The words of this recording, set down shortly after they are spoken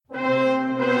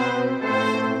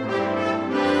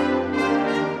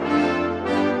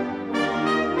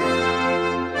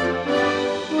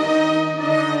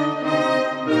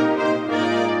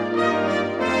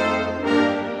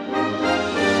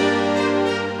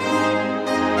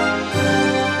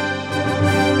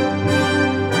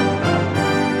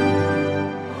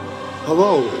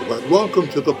Hello, and welcome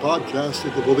to the podcast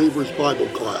of the Believer's Bible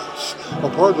Class, a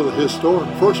part of the historic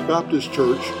First Baptist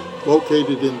Church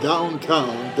located in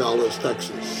downtown Dallas,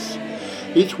 Texas.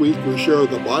 Each week we share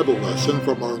the Bible lesson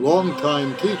from our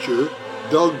longtime teacher,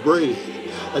 Doug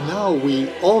Brady, and now we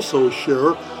also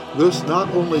share this not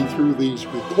only through these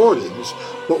recordings,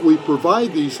 but we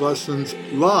provide these lessons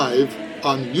live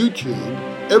on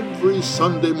YouTube every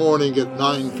Sunday morning at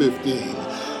 9:15,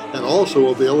 and also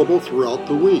available throughout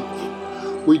the week.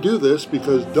 We do this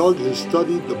because Doug has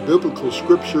studied the biblical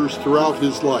scriptures throughout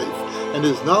his life and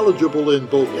is knowledgeable in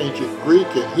both ancient Greek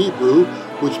and Hebrew,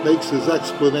 which makes his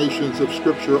explanations of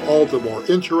scripture all the more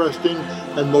interesting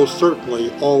and most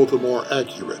certainly all the more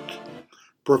accurate.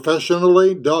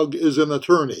 Professionally, Doug is an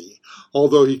attorney,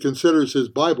 although he considers his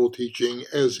Bible teaching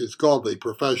as his godly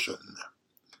profession.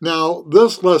 Now,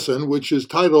 this lesson, which is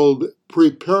titled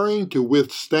Preparing to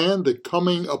Withstand the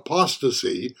Coming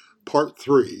Apostasy, Part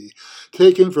 3,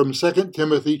 taken from 2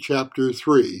 Timothy chapter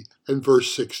 3 and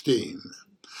verse 16.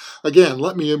 Again,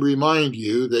 let me remind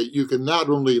you that you can not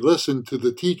only listen to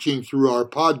the teaching through our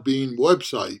Podbean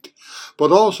website,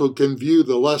 but also can view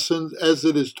the lesson as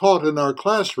it is taught in our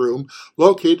classroom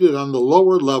located on the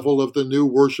lower level of the new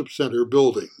Worship Center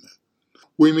building.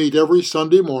 We meet every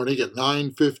Sunday morning at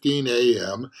 9:15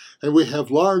 a.m., and we have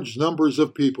large numbers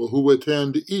of people who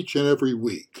attend each and every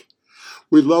week.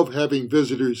 We love having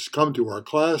visitors come to our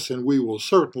class, and we will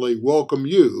certainly welcome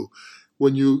you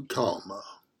when you come.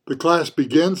 The class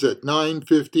begins at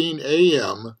 9:15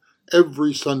 a.m.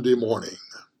 every Sunday morning.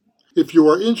 If you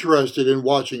are interested in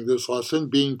watching this lesson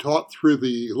being taught through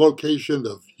the location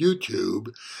of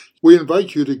YouTube, we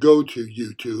invite you to go to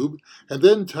YouTube and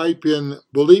then type in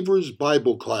Believer's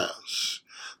Bible Class.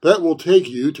 That will take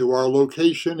you to our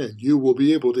location, and you will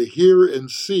be able to hear and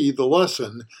see the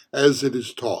lesson as it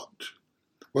is taught.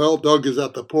 Well, Doug is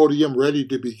at the podium ready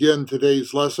to begin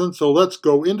today's lesson, so let's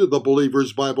go into the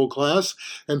Believer's Bible Class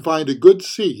and find a good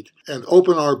seat and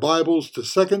open our Bibles to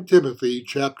 2 Timothy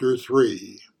chapter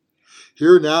 3.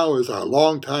 Here now is our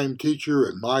longtime teacher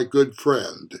and my good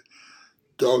friend,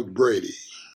 Doug Brady.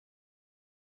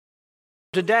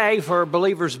 Today for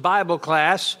Believer's Bible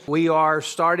Class, we are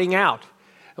starting out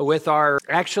with our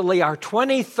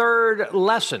 23rd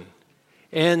lesson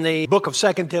in the book of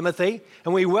 2 Timothy,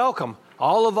 and we welcome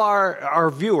all of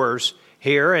our viewers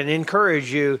here and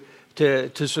encourage you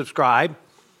to subscribe.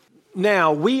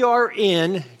 Now, we are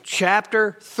in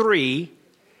chapter 3,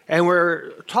 and we're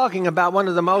talking about one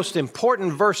of the most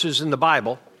important verses in the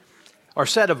Bible, or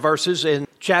set of verses in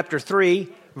chapter 3,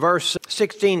 verse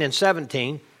 16 and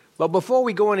 17. But before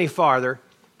we go any farther,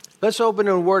 let's open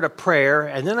in a word of prayer,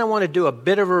 and then I want to do a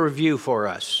bit of a review for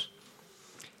us.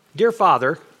 Dear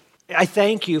Father, I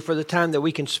thank you for the time that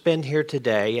we can spend here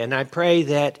today, and I pray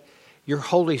that your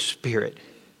Holy Spirit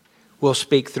will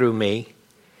speak through me,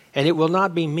 and it will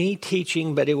not be me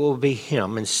teaching, but it will be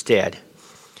him instead,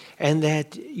 and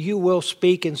that you will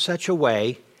speak in such a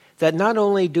way that not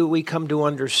only do we come to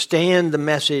understand the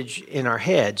message in our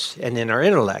heads and in our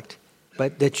intellect,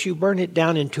 but that you burn it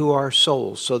down into our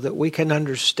souls so that we can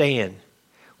understand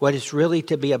what it's really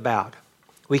to be about.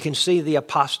 We can see the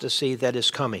apostasy that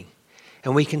is coming.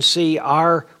 And we can see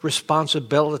our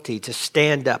responsibility to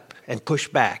stand up and push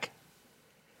back.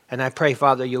 And I pray,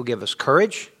 Father, you'll give us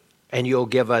courage and you'll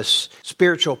give us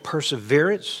spiritual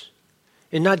perseverance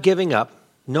in not giving up,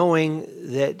 knowing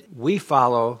that we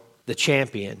follow the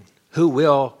champion who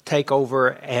will take over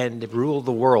and rule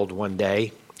the world one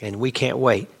day, and we can't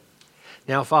wait.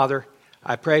 Now, Father,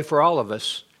 I pray for all of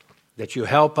us that you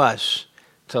help us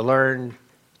to learn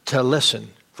to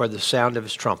listen for the sound of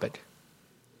his trumpet.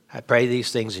 I pray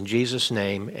these things in Jesus'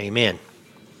 name, amen.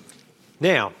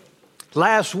 Now,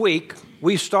 last week,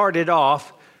 we started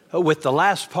off with the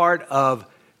last part of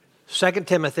 2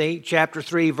 Timothy chapter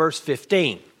 3, verse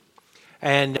 15.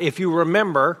 And if you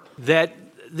remember that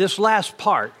this last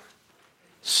part,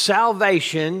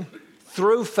 salvation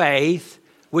through faith,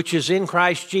 which is in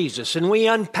Christ Jesus, and we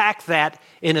unpacked that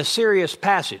in a serious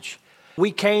passage.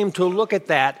 We came to look at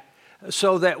that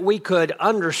so that we could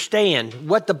understand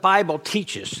what the Bible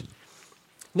teaches.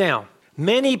 Now,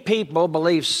 many people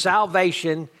believe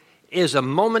salvation is a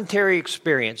momentary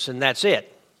experience and that's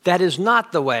it. That is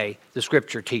not the way the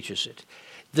Scripture teaches it.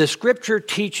 The Scripture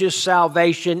teaches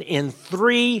salvation in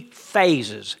 3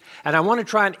 phases, and I want to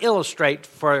try and illustrate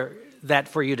that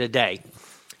for you today.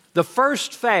 The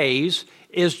first phase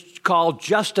is called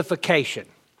justification.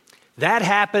 That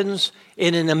happens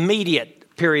in an immediate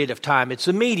period of time. It's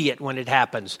immediate when it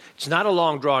happens. It's not a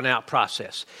long, drawn-out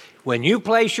process. When you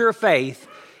place your faith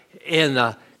in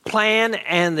the plan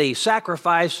and the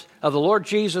sacrifice of the Lord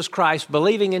Jesus Christ,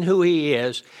 believing in who He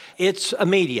is, it's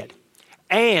immediate.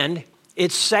 And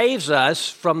it saves us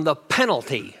from the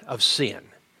penalty of sin.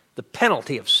 The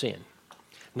penalty of sin.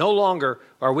 No longer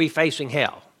are we facing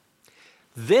hell.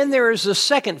 Then there is the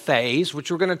second phase,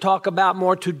 which we're going to talk about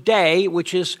more today,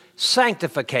 which is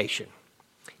sanctification.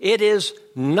 It is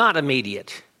not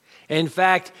immediate. In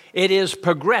fact, it is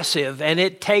progressive and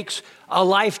it takes a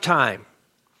lifetime.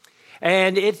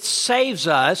 And it saves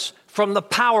us from the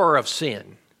power of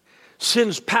sin.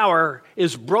 Sin's power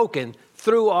is broken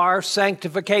through our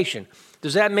sanctification.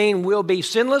 Does that mean we'll be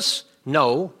sinless?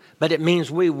 No, but it means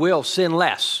we will sin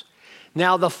less.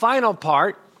 Now, the final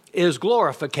part is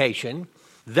glorification.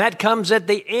 That comes at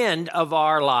the end of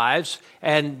our lives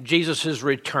and Jesus'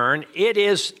 return. It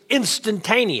is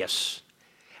instantaneous.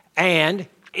 And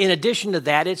in addition to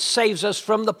that, it saves us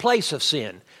from the place of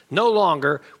sin. No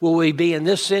longer will we be in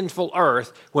this sinful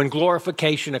earth when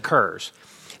glorification occurs.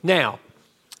 Now,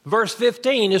 verse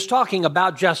 15 is talking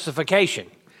about justification,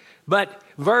 but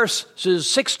verses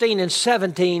 16 and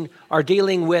 17 are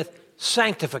dealing with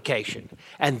sanctification.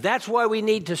 And that's why we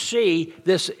need to see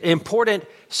this important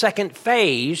second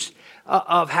phase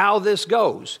of how this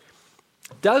goes.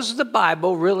 Does the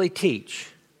Bible really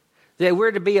teach that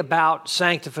we're to be about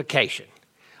sanctification?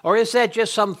 Or is that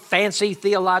just some fancy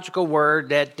theological word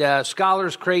that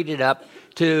scholars created up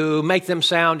to make them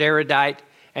sound erudite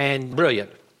and brilliant?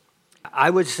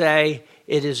 I would say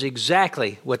it is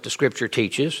exactly what the Scripture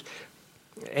teaches.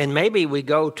 And maybe we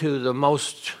go to the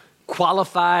most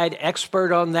qualified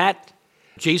expert on that,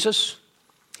 Jesus.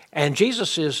 And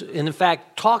Jesus is, in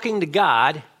fact, talking to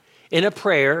God in a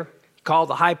prayer called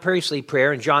the high priestly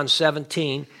prayer in John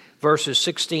 17, verses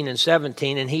 16 and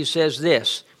 17. And he says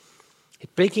this,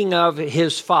 speaking of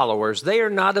his followers, they are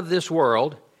not of this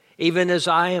world, even as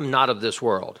I am not of this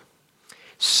world.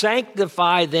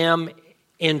 Sanctify them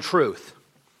in truth.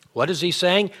 What is he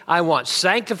saying? I want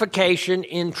sanctification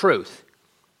in truth.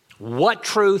 What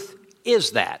truth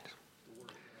is that?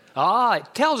 It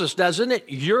tells us, doesn't it?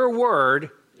 Your word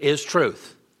is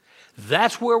truth.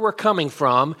 That's where we're coming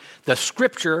from. The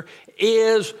Scripture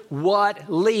is what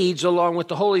leads, along with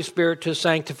the Holy Spirit, to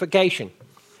sanctification.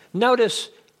 Notice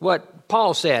what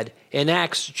Paul said in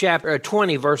Acts chapter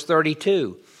 20, verse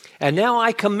 32. And now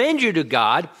I commend you to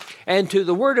God and to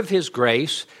the word of His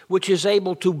grace, which is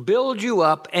able to build you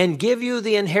up and give you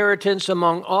the inheritance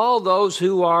among all those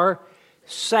who are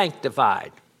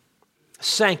sanctified.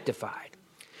 Sanctified.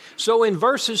 So in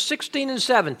verses 16 and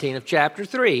 17 of chapter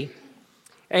 3,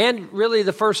 and really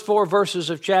the first 4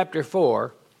 verses of chapter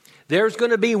 4, there's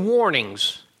going to be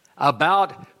warnings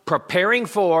about preparing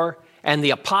for and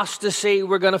the apostasy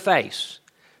we're going to face.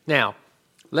 Now,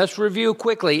 let's review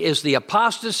quickly. Is the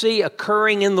apostasy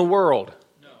occurring in the world?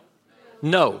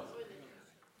 No.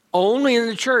 Only in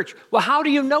the church. Well, how do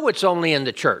you know it's only in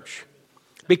the church?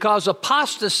 Because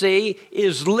apostasy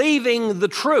is leaving the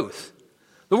truth.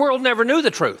 The world never knew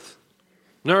the truth.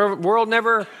 The world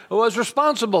never was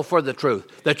responsible for the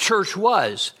truth. The church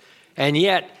was. And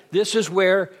yet, this is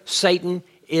where Satan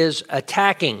is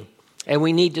attacking. And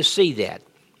we need to see that.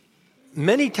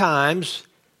 Many times,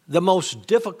 the most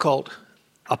difficult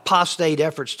apostate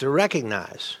efforts to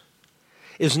recognize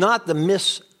is not the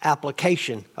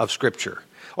misapplication of Scripture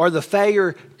or the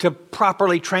failure to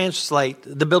properly translate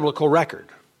the biblical record,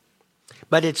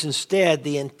 but it's instead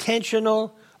the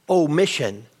intentional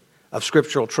omission of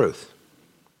scriptural truth.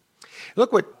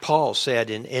 Look what Paul said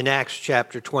in Acts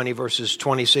chapter 20, verses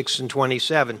 26 and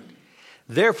 27.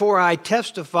 Therefore I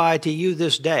testify to you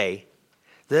this day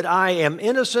that I am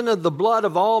innocent of the blood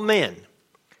of all men,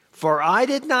 for I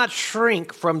did not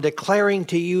shrink from declaring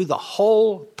to you the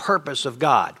whole purpose of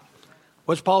God.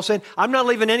 What's Paul saying? I'm not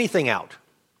leaving anything out.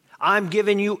 I'm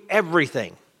giving you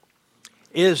everything.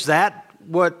 Is that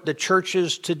what the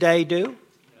churches today do?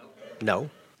 No.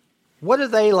 What do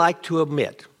they like to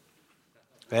omit?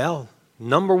 Well,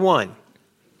 number one,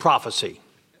 prophecy.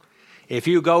 If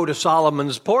you go to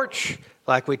Solomon's porch,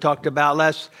 like we talked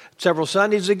about several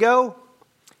Sundays ago,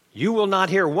 you will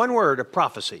not hear one word of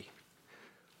prophecy.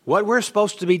 What we're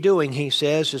supposed to be doing, he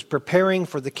says, is preparing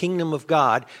for the kingdom of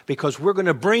God because we're going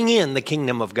to bring in the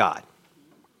kingdom of God.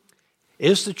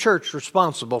 Is the church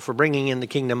responsible for bringing in the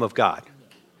kingdom of God?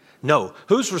 No.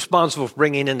 Who's responsible for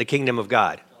bringing in the kingdom of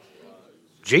God?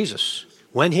 Jesus.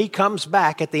 When he comes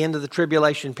back at the end of the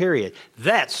tribulation period,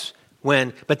 that's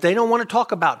when, but they don't want to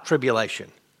talk about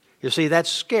tribulation. You see,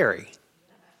 that's scary.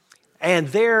 And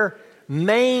their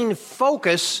main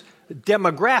focus,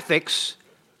 demographics,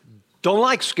 don't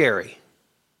like scary.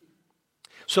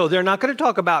 So they're not going to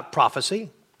talk about prophecy.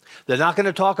 They're not going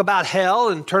to talk about hell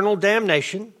and eternal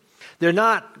damnation. They're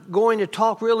not going to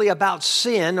talk really about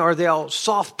sin, or they'll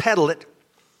soft pedal it.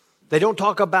 They don't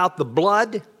talk about the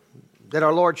blood that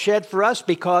our Lord shed for us,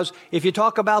 because if you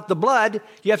talk about the blood,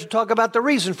 you have to talk about the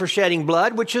reason for shedding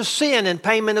blood, which is sin and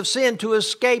payment of sin to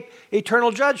escape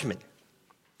eternal judgment.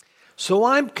 So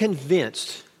I'm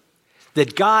convinced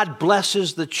that God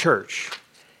blesses the church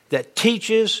that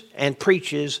teaches and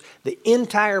preaches the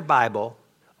entire Bible,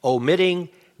 omitting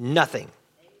nothing.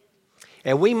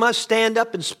 And we must stand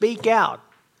up and speak out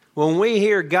when we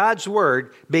hear God's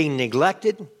word being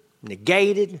neglected,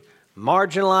 negated,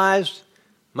 marginalized,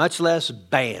 much less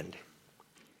banned.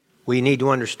 We need to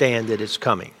understand that it's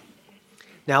coming.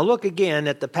 Now look again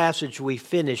at the passage we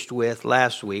finished with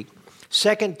last week,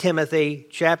 2 Timothy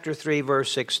chapter 3,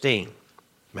 verse 16.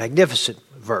 Magnificent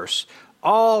verse.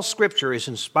 All Scripture is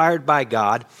inspired by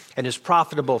God and is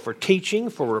profitable for teaching,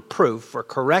 for reproof, for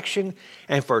correction,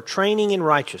 and for training in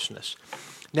righteousness.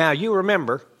 Now you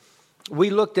remember, we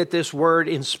looked at this word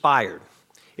inspired.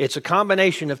 It's a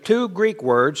combination of two Greek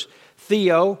words,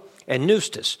 theo and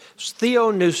pneustos.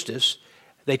 Theopneustos,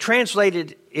 they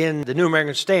translated in the New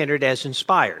American Standard as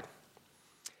inspired.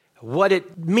 What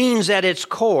it means at its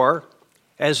core,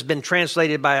 has been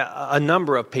translated by a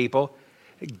number of people,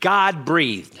 God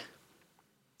breathed.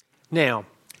 Now,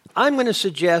 I'm going to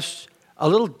suggest a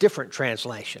little different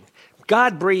translation.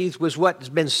 God breathed was what has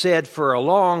been said for a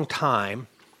long time,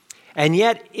 and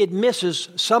yet it misses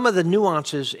some of the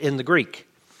nuances in the Greek.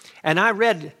 And I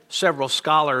read several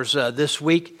scholars this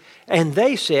week, and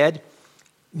they said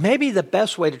maybe the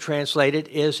best way to translate it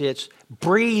is it's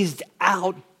breathed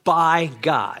out by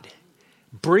God.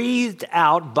 Breathed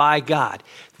out by God.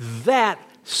 That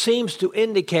seems to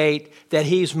indicate that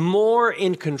he's more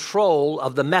in control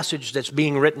of the message that's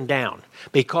being written down,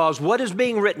 because what is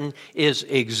being written is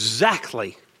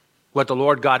exactly what the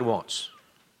Lord God wants.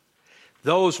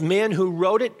 Those men who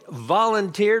wrote it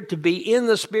volunteered to be in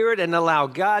the Spirit and allow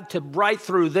God to write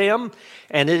through them,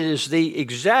 and it is the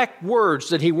exact words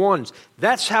that he wants.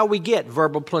 That's how we get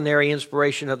verbal plenary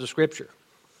inspiration of the Scripture.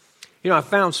 You know, I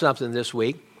found something this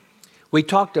week. We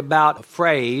talked about a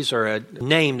phrase or a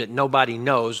name that nobody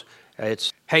knows.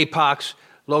 It's hapax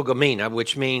logomena,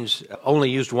 which means only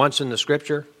used once in the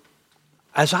Scripture.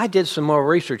 As I did some more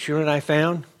research, you know what I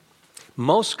found?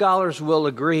 Most scholars will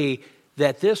agree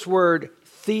that this word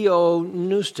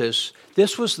theopneustos,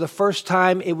 this was the first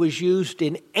time it was used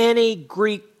in any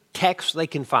Greek text they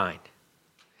can find.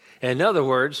 In other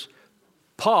words,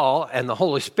 Paul and the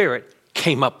Holy Spirit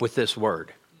came up with this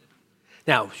word.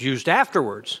 Now, it was used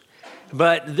afterwards,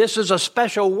 but this is a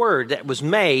special word that was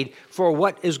made for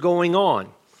what is going on.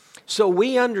 So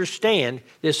we understand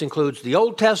this includes the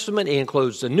Old Testament, it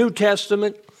includes the New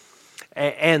Testament,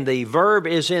 and the verb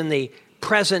is in the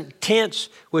present tense,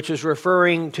 which is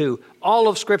referring to all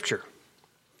of Scripture.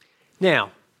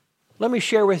 Now, let me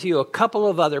share with you a couple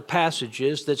of other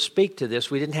passages that speak to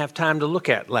this we didn't have time to look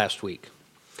at last week.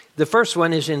 The first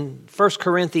one is in 1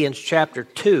 Corinthians chapter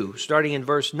 2, starting in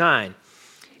verse 9.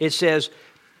 It says,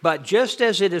 "But just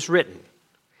as it is written,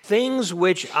 things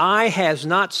which eye has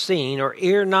not seen or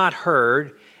ear not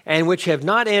heard, and which have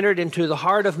not entered into the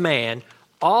heart of man,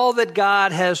 all that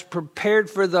God has prepared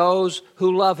for those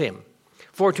who love him.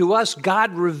 For to us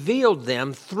God revealed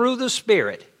them through the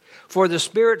Spirit. For the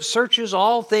Spirit searches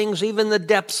all things, even the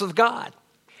depths of God.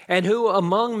 And who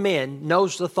among men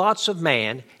knows the thoughts of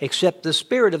man, except the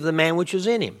spirit of the man which is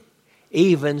in him?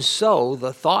 Even so,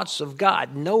 the thoughts of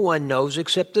God no one knows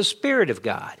except the Spirit of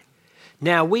God.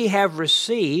 Now we have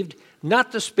received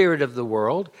not the spirit of the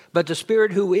world, but the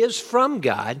Spirit who is from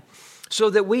God, so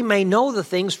that we may know the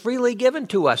things freely given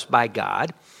to us by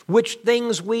God, which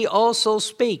things we also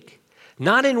speak,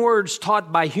 not in words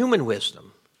taught by human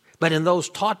wisdom, but in those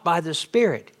taught by the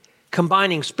Spirit,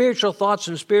 combining spiritual thoughts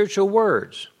and spiritual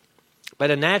words. But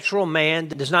a natural man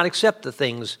does not accept the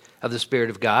things of the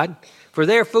Spirit of God, for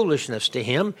they are foolishness to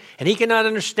him, and he cannot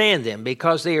understand them,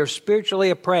 because they are spiritually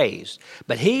appraised.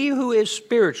 But he who is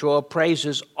spiritual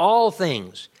appraises all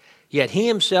things, yet he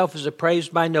himself is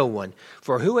appraised by no one.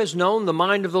 For who has known the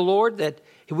mind of the Lord, that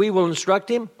we will instruct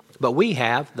him? But we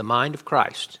have the mind of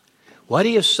Christ." What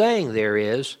he is saying there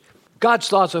is, God's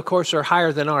thoughts, of course, are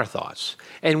higher than our thoughts,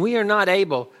 and we are not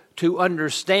able to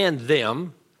understand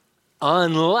them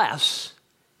unless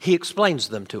he explains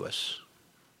them to us.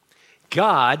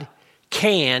 God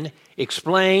can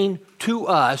explain to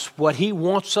us what he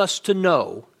wants us to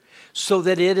know so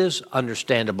that it is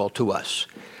understandable to us.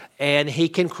 And he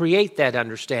can create that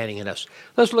understanding in us.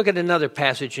 Let's look at another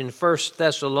passage in 1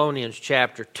 Thessalonians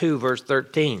chapter 2, verse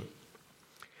 13.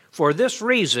 "For this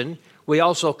reason, we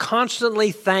also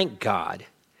constantly thank God,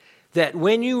 that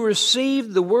when you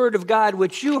received the word of God,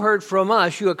 which you heard from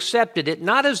us, you accepted it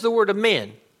not as the word of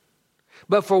men,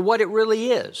 but for what it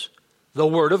really is, the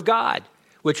word of God,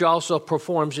 which also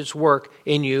performs its work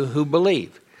in you who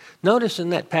believe. Notice in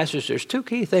that passage there's two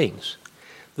key things.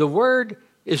 The word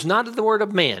is not the word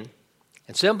of men.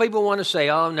 And some people want to say,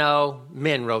 oh no,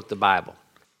 men wrote the Bible.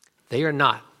 They are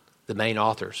not the main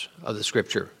authors of the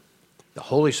Scripture. The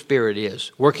Holy Spirit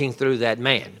is working through that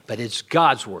man, but it's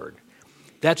God's word.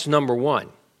 That's number one.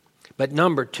 But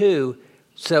number two,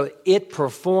 so it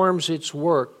performs its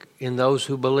work in those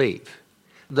who believe.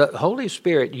 The Holy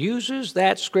Spirit uses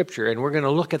that Scripture, and we're going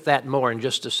to look at that more in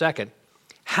just a second,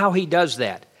 how he does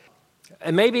that.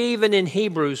 And maybe even in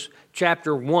Hebrews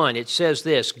chapter 1, it says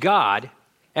this, God,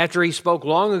 after he spoke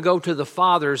long ago to the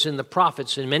fathers and the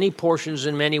prophets in many portions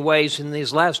in many ways, in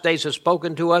these last days has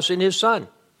spoken to us in his Son,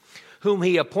 whom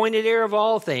he appointed heir of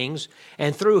all things,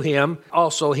 and through him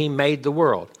also he made the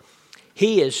world.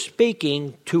 He is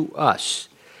speaking to us.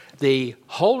 The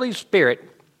Holy Spirit,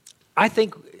 I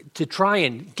think to try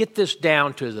and get this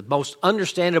down to the most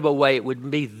understandable way, it would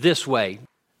be this way.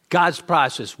 God's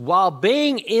process, while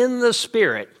being in the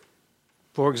Spirit,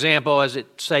 for example, as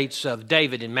it states of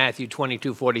David in Matthew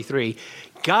 22:43,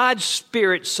 God's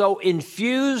Spirit so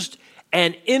infused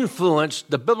and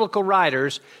influenced the biblical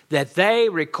writers that they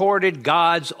recorded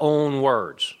God's own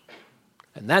words.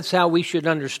 And that's how we should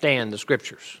understand the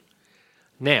Scriptures.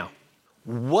 Now,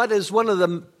 what is one of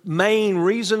the main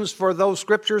reasons for those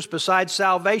Scriptures besides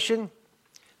salvation?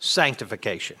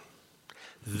 Sanctification.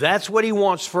 That's what he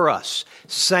wants for us,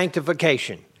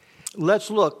 sanctification.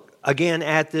 Let's look again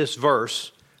at this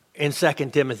verse in 2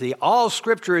 Timothy. All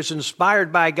Scripture is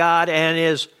inspired by God and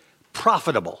is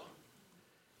profitable.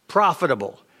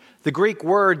 Profitable. The Greek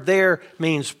word there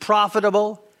means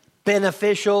profitable,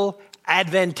 beneficial,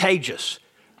 advantageous.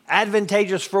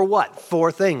 Advantageous for what?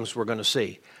 Four things we're going to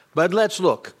see. But let's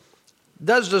look.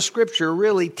 Does the Scripture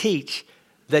really teach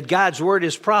that God's Word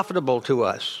is profitable to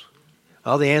us?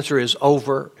 Well, the answer is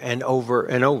over and over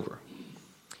and over.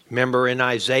 Remember in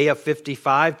Isaiah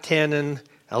 55:10 and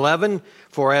 11,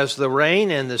 for as the rain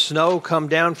and the snow come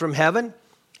down from heaven,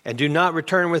 and do not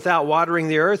return without watering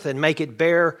the earth, and make it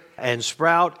bear and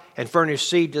sprout, and furnish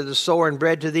seed to the sower and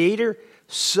bread to the eater,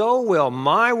 so will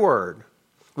my word,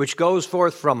 which goes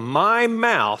forth from my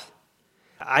mouth,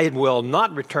 it will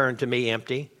not return to me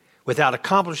empty, without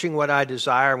accomplishing what I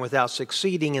desire, and without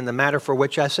succeeding in the matter for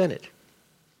which I sent it.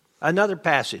 Another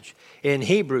passage in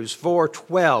Hebrews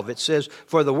 4:12, it says,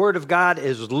 for the word of God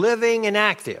is living and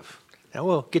active. Now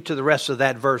we'll get to the rest of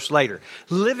that verse later.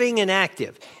 Living and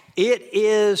active. It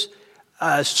is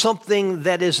something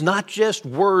that is not just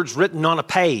words written on a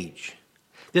page.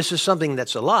 This is something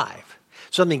that's alive,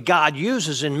 something God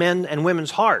uses in men and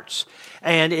women's hearts,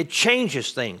 and it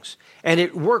changes things, and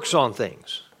it works on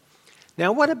things.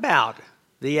 Now, what about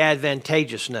the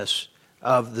advantageousness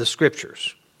of the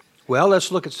Scriptures? Well,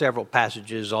 let's look at several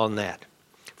passages on that.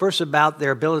 First, about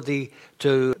their ability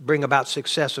to bring about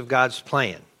success of God's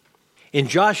plan. In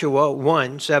Joshua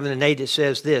 1:7 and 8, it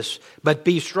says this, but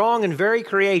be strong and very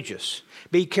courageous.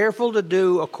 Be careful to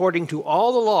do according to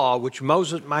all the law which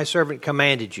Moses, my servant,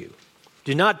 commanded you.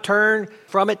 Do not turn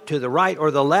from it to the right or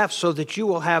the left, so that you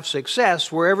will have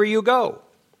success wherever you go.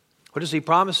 What is he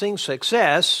promising?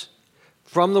 Success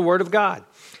from the Word of God.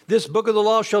 This book of the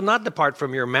law shall not depart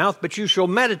from your mouth, but you shall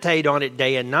meditate on it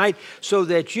day and night, so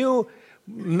that you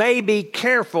may be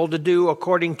careful to do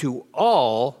according to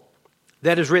all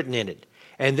that is written in it.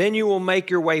 And then you will make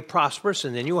your way prosperous,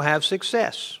 and then you will have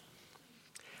success.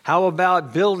 How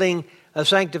about building a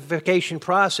sanctification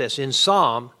process? In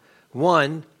Psalm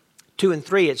 1:2 and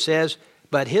 3, it says,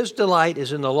 but his delight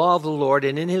is in the law of the Lord,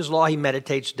 and in his law he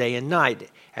meditates day and night.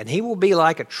 And he will be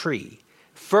like a tree,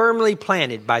 firmly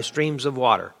planted by streams of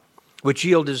water, which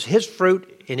yields his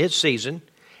fruit in its season,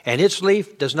 and its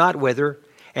leaf does not wither,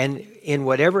 and in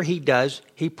whatever he does,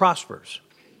 he prospers.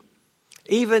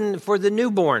 Even for the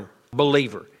newborn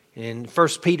believer, in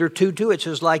 1 Peter 2:2, it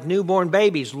says, like newborn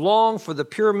babies, long for the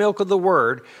pure milk of the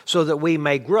word, so that we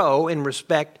may grow in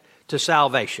respect to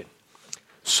salvation.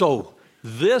 So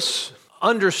this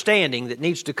understanding that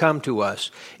needs to come to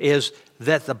us is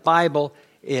that the Bible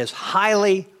is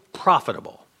highly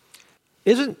profitable.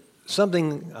 Isn't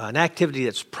something, an activity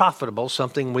that's profitable,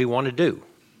 something we want to do?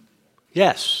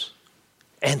 Yes.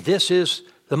 And this is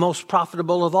the most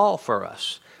profitable of all for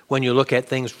us when you look at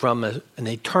things from an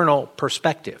eternal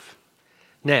perspective.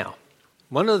 Now,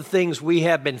 one of the things we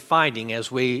have been finding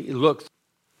as we look,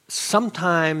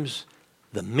 sometimes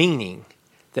the meaning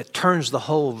that turns the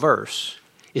whole verse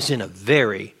is in a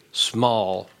very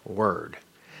small word.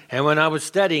 And when I was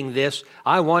studying this,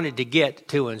 I wanted to get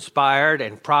to inspired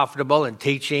and profitable in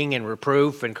teaching and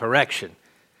reproof and correction.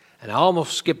 And I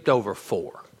almost skipped over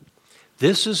 4.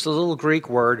 This is the little Greek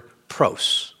word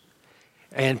pros.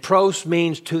 And pros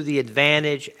means to the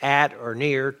advantage, at or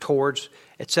near, towards,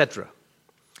 etc.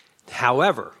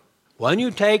 However, when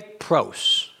you take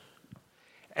pros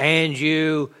and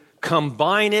you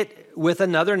combine it with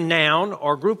another noun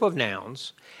or group of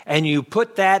nouns, and you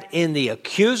put that in the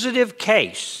accusative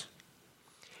case,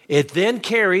 it then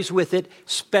carries with it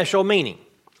special meaning.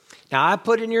 Now, I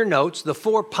put in your notes the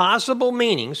 4 possible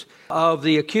meanings of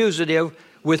the accusative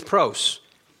with pros.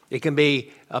 It can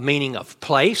be a meaning of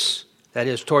place, that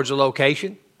is towards a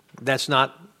location. That's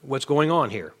not what's going on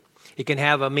here. It can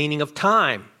have a meaning of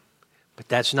time, but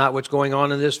that's not what's going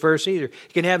on in this verse either.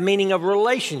 It can have meaning of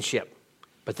relationship,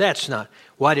 but that's not.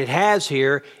 What it has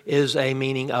here is a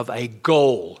meaning of a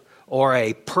goal or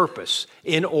a purpose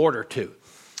in order to.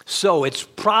 So it's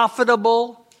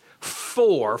profitable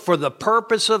for the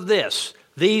purpose of this.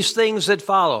 These things that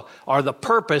follow are the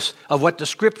purpose of what the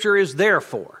Scripture is there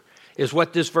for, is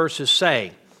what this verse is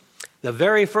saying. The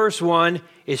very first one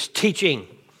is teaching,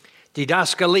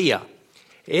 didaskalia.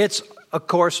 It's, of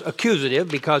course, accusative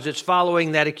because it's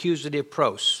following that accusative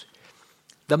pros.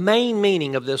 The main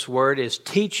meaning of this word is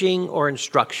teaching or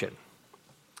instruction.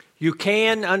 You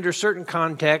can, under certain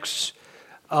contexts,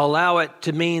 allow it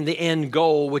to mean the end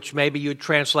goal, which maybe you'd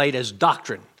translate as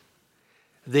doctrine.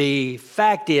 The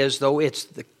fact is, though, it's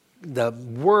the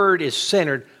word is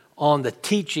centered on the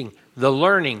teaching, the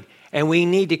learning, and we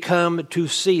need to come to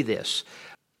see this.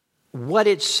 What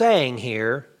it's saying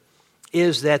here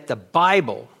is that the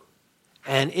Bible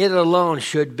and it alone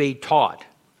should be taught.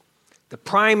 The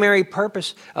primary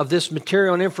purpose of this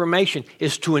material and information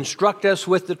is to instruct us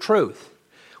with the truth.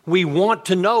 We want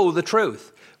to know the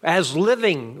truth. As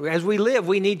we live,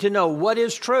 we need to know what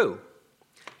is true.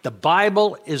 The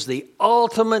Bible is the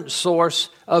ultimate source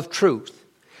of truth.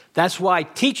 That's why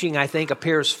teaching, I think,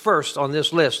 appears first on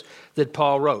this list that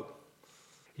Paul wrote.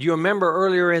 You remember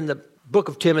earlier in the book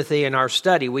of Timothy in our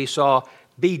study, we saw,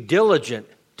 be diligent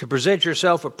to present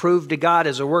yourself approved to God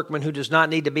as a workman who does not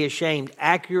need to be ashamed,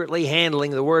 accurately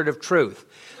handling the word of truth.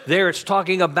 There it's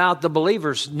talking about the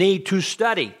believers need to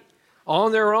study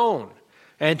on their own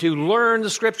and to learn the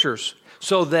Scriptures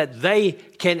so that they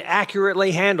can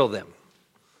accurately handle them.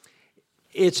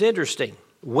 It's interesting.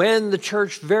 When the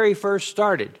church very first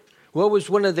started, what was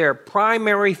one of their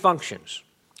primary functions?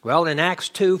 Well, in Acts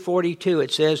 2:42,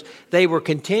 it says, they were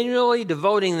continually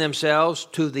devoting themselves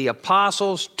to the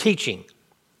apostles' teaching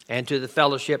and to the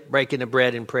fellowship, breaking of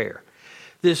bread, and prayer.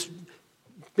 This,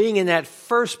 being in that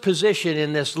first position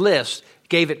in this list,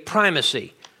 gave it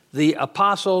primacy, the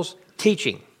apostles'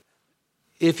 teaching.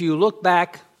 If you look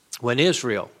back when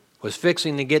Israel was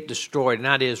fixing to get destroyed,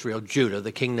 not Israel, Judah,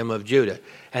 the kingdom of Judah,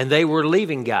 and they were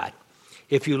leaving God.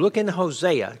 If you look in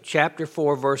Hosea chapter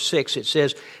 4, verse 6, it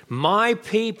says, my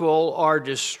people are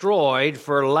destroyed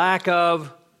for lack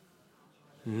of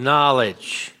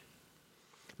knowledge,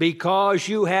 because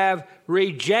you have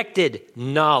rejected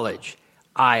knowledge.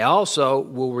 I also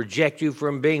will reject you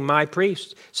from being my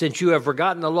priest, since you have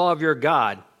forgotten the law of your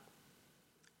God.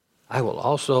 I will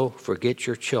also forget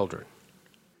your children.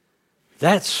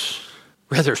 That's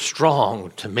rather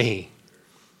strong to me,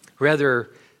 rather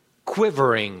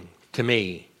quivering to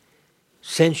me.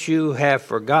 Since you have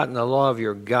forgotten the law of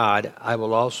your God, I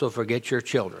will also forget your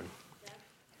children.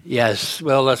 Yes,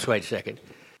 well, let's wait a second.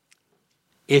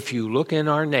 If you look in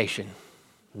our nation,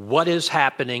 what is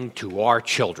happening to our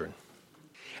children?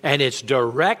 And it's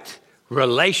direct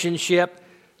relationship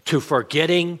to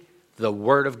forgetting the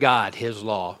Word of God, His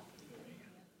law.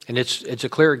 And it's a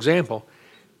clear example.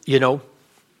 You know,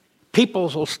 people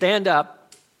will stand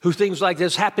up who things like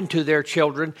this happen to their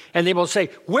children, and they will say,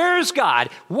 where's God?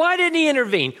 Why didn't He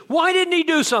intervene? Why didn't He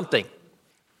do something?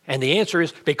 And the answer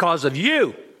is, because of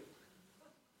you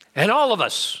and all of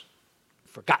us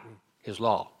forgotten His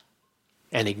law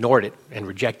and ignored it and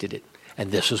rejected it.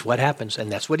 And this is what happens.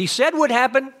 And that's what He said would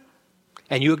happen.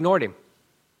 And you ignored Him.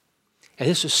 And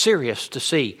this is serious to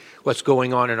see what's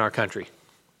going on in our country.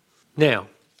 Now,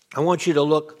 I want you to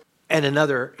look at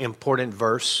another important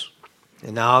verse.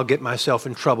 And now I'll get myself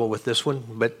in trouble with this one,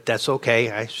 but that's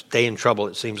okay. I stay in trouble,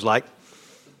 it seems like.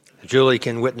 Julie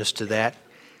can witness to that.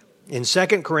 In 2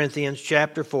 Corinthians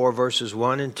chapter 4, verses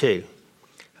 1 and 2.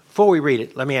 Before we read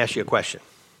it, let me ask you a question.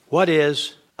 What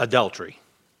is adultery?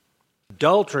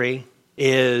 Adultery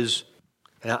is,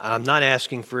 and I'm not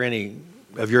asking for any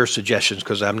of your suggestions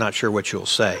because I'm not sure what you'll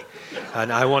say.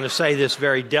 And I want to say this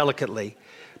very delicately,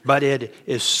 but it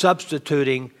is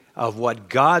substituting of what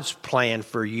God's plan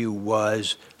for you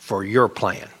was for your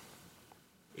plan.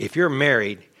 If you're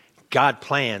married, God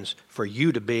plans for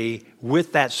you to be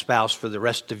with that spouse for the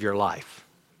rest of your life,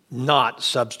 not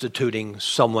substituting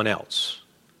someone else.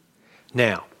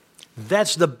 Now,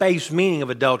 that's the base meaning of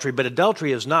adultery, but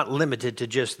adultery is not limited to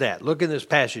just that. Look in this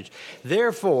passage.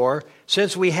 Therefore,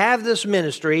 since we have this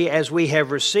ministry, as we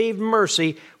have received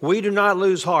mercy, we do not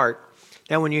lose heart.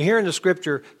 Now, when you hear in the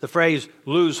scripture the phrase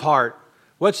lose heart,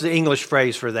 what's the English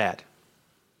phrase for that?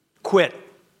 Quit,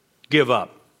 give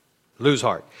up, lose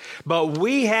heart. But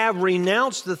we have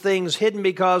renounced the things hidden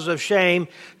because of shame,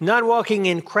 not walking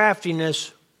in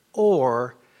craftiness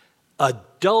or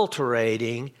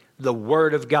adulterating the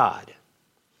word of God,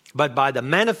 but by the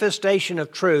manifestation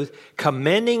of truth,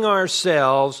 commending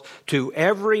ourselves to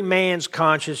every man's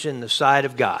conscience in the sight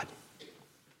of God. I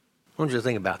want you to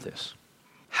think about this.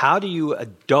 How do you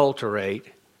adulterate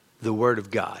the word of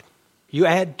God? You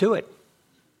add to it.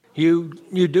 You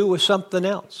do with something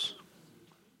else.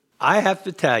 I have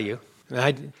to tell you, and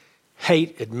I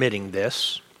hate admitting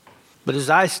this, but as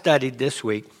I studied this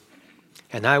week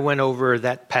and I went over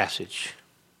that passage,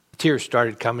 tears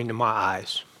started coming to my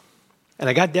eyes. And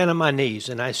I got down on my knees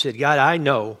and I said, God, I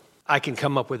know I can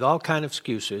come up with all kinds of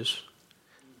excuses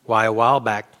why a while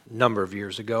back, a number of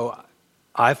years ago,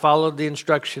 I followed the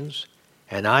instructions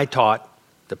and I taught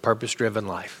the purpose-driven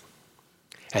life.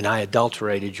 And I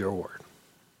adulterated your word.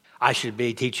 I should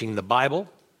be teaching the Bible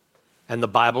and the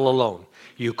Bible alone.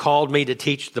 You called me to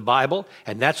teach the Bible,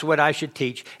 and that's what I should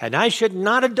teach. And I should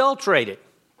not adulterate it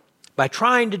by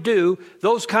trying to do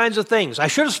those kinds of things. I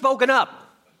should have spoken up.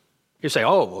 You say,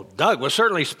 oh, well, Doug will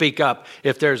certainly speak up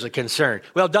if there's a concern.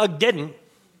 Well, Doug didn't.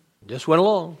 Just went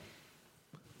along.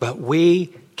 But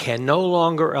we can no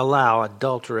longer allow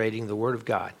adulterating the Word of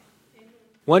God.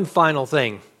 One final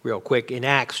thing, real quick. In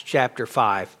Acts chapter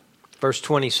 5, verse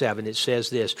 27, it says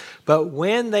this, but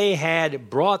when they had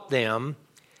brought them,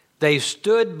 they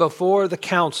stood before the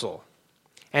council,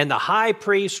 and the high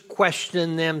priest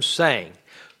questioned them, saying,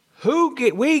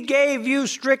 we gave you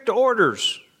strict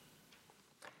orders.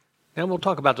 And we'll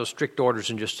talk about those strict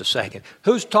orders in just a second.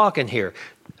 Who's talking here?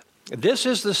 This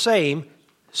is the same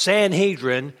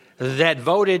Sanhedrin that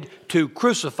voted to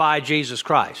crucify Jesus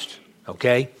Christ,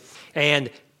 okay?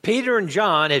 And Peter and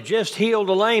John had just healed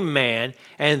a lame man,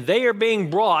 and they are being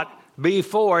brought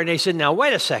before, and they said, now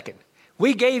wait a second.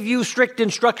 We gave you strict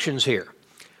instructions here.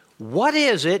 What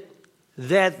is it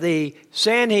that the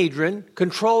Sanhedrin,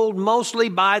 controlled mostly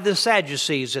by the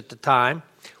Sadducees at the time,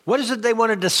 what is it they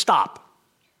wanted to stop?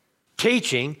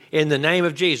 Teaching in the name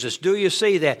of Jesus. Do you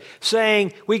see that?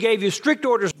 Saying, we gave you strict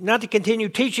orders not to continue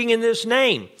teaching in this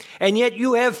name, and yet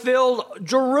you have filled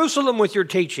Jerusalem with your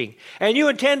teaching, and you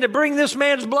intend to bring this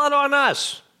man's blood on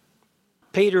us.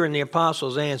 Peter and the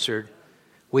apostles answered,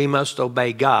 we must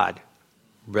obey God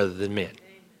rather than men.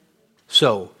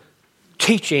 So,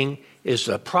 teaching is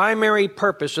the primary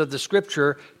purpose of the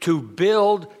Scripture to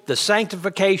build the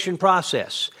sanctification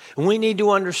process. And we need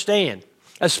to understand,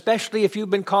 especially if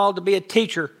you've been called to be a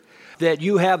teacher, that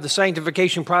you have the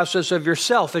sanctification process of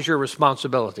yourself as your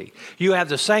responsibility. You have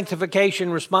the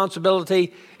sanctification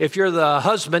responsibility if you're the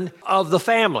husband of the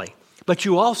family, but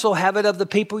you also have it of the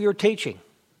people you're teaching.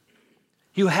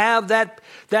 You have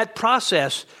that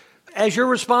process as your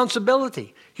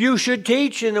responsibility. You should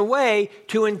teach in a way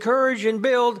to encourage and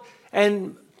build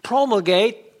and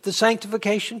promulgate the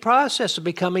sanctification process of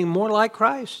becoming more like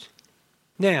Christ.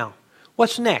 Now,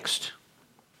 what's next?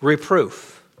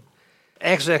 Reproof.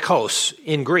 Exekos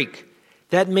in Greek.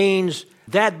 That means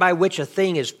that by which a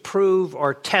thing is proved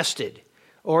or tested,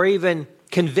 or even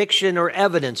conviction or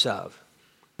evidence of.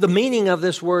 The meaning of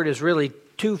this word is really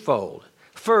twofold.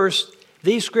 First,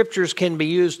 these scriptures can be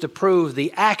used to prove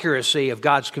the accuracy of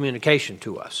God's communication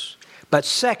to us. But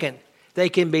second, they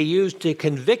can be used to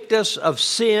convict us of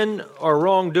sin or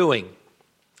wrongdoing.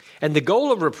 And the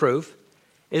goal of reproof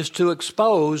is to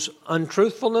expose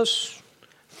untruthfulness,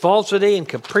 falsity, and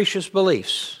capricious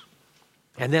beliefs,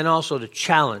 and then also to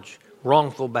challenge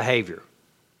wrongful behavior.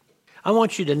 I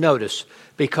want you to notice,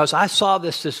 because I saw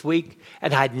this week,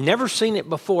 and I'd never seen it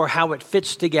before, how it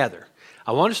fits together.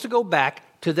 I want us to go back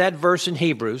to that verse in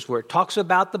Hebrews where it talks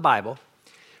about the Bible.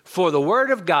 For the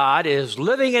word of God is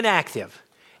living and active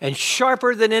and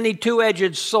sharper than any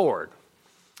two-edged sword.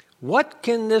 What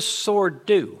can this sword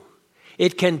do?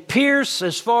 It can pierce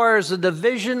as far as the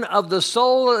division of the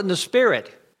soul and the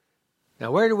spirit.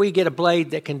 Now, where do we get a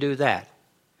blade that can do that?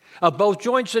 Of both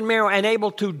joints and marrow, and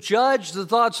able to judge the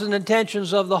thoughts and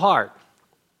intentions of the heart.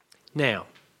 Now,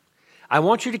 I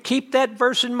want you to keep that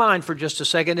verse in mind for just a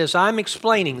second as I'm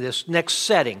explaining this next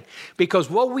setting, because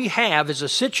what we have is a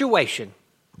situation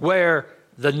where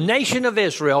the nation of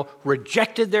Israel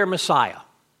rejected their Messiah.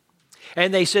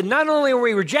 And they said, not only are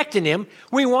we rejecting him,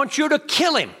 we want you to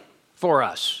kill him for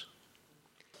us.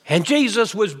 And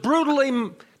Jesus was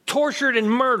brutally tortured and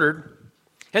murdered,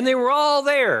 and they were all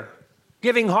there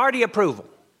giving hearty approval.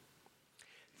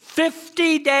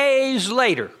 50 days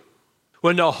later,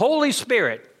 when the Holy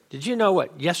Spirit, did you know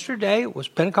what? Yesterday was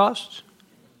Pentecost.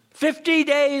 50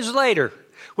 days later,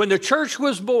 when the church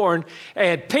was born,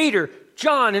 and Peter,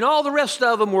 John, and all the rest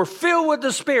of them were filled with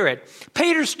the Spirit,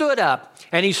 Peter stood up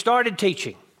and he started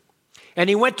teaching. And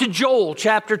he went to Joel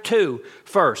chapter 2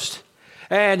 first.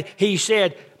 And he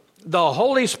said, the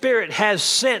Holy Spirit has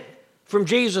sent from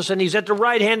Jesus, and he's at the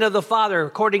right hand of the Father,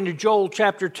 according to Joel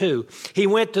chapter 2. He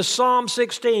went to Psalm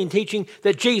 16, teaching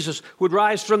that Jesus would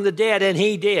rise from the dead, and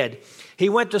he did. He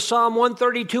went to Psalm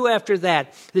 132 after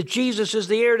that Jesus is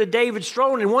the heir to David's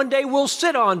throne, and one day will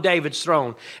sit on David's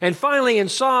throne. And finally in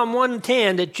Psalm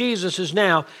 110, that Jesus is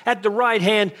now at the right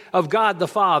hand of God the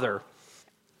Father.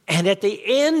 And at the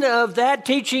end of that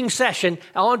teaching session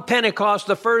on Pentecost,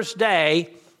 the first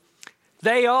day,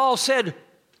 they all said,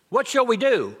 what shall we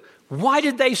do? Why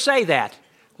did they say that?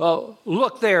 Well,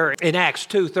 look there in Acts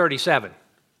 2:37.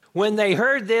 When they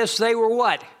heard this, they were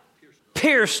what?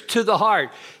 Pierced to the heart.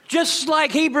 Just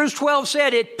like Hebrews 12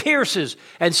 said, it pierces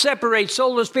and separates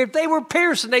soul and spirit. They were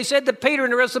pierced, and they said to Peter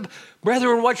and the rest of them,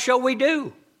 brethren, what shall we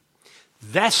do?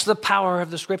 That's the power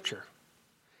of the Scripture,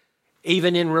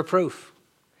 even in reproof.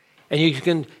 And you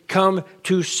can come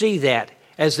to see that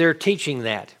as they're teaching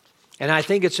that. And I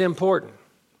think it's important.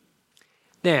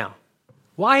 Now,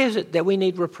 why is it that we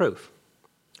need reproof?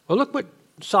 Well, look what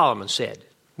Solomon said.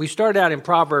 We start out in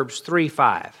Proverbs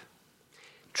 3:5.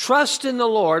 Trust in the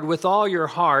Lord with all your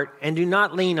heart and do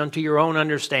not lean unto your own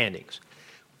understandings.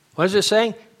 What is it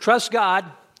saying? Trust God.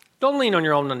 Don't lean on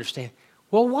your own understanding.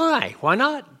 Well, why? Why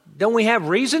not? Don't we have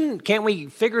reason? Can't we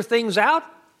figure things out?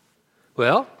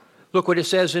 Well, look what it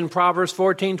says in Proverbs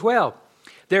 14:12.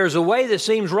 There's a way that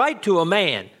seems right to a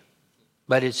man,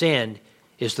 but its end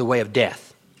is the way of death.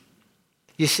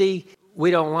 You see, we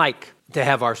don't like to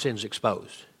have our sins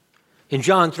exposed. In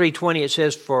John 3:20 it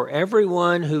says, for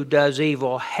everyone who does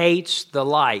evil hates the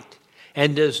light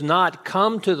and does not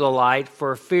come to the light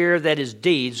for fear that his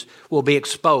deeds will be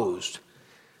exposed.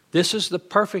 This is the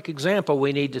perfect example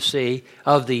we need to see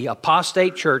of the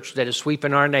apostate church that is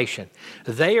sweeping our nation.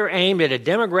 They are aimed at a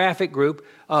demographic group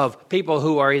of people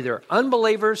who are either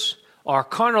unbelievers or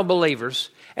carnal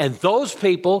believers, and those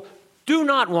people do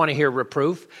not want to hear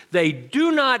reproof. They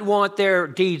do not want their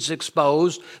deeds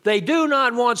exposed. They do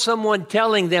not want someone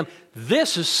telling them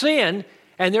this is sin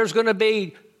and there's going to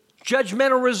be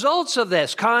judgmental results of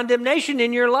this, condemnation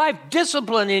in your life,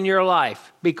 discipline in your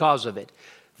life because of it.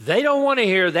 They don't want to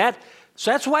hear that.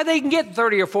 So that's why they can get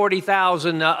 30 or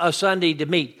 40,000 a Sunday to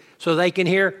meet, so they can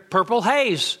hear Purple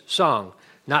Haze sung,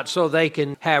 not so they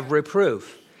can have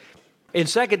reproof. In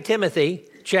 2 Timothy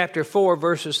chapter 4,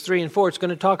 verses 3 and 4, it's going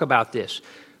to talk about this.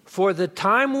 For the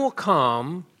time will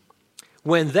come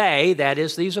when they, that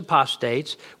is these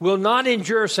apostates, will not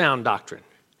endure sound doctrine,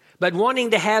 but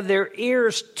wanting to have their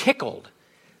ears tickled,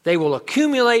 they will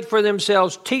accumulate for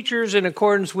themselves teachers in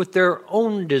accordance with their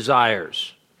own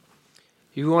desires.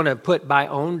 You want to put by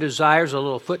own desires, a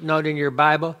little footnote in your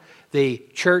Bible, the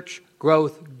church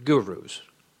growth gurus,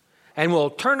 and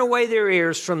will turn away their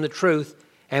ears from the truth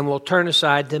and will turn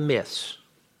aside to myths.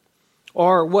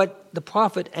 Or what the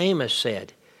prophet Amos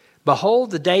said,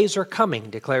 behold, the days are coming,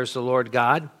 declares the Lord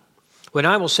God, when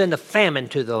I will send a famine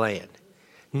to the land.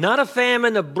 Not a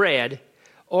famine of bread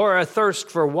or a thirst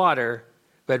for water,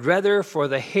 but rather for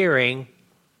the hearing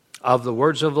of the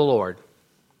words of the Lord.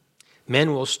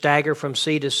 Men will stagger from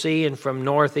sea to sea and from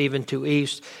north even to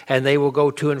east, and they will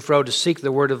go to and fro to seek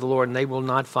the word of the Lord, and they will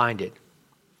not find it.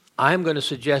 I'm going to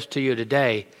suggest to you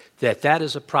today that that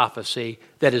is a prophecy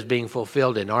that is being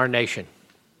fulfilled in our nation.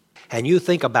 And you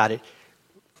think about it.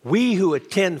 We who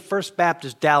attend First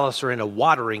Baptist Dallas are in a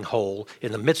watering hole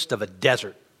in the midst of a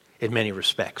desert in many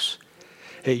respects.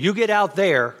 You get out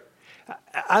there,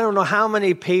 I don't know how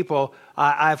many people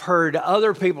I've heard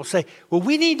other people say, well,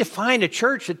 we need to find a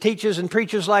church that teaches and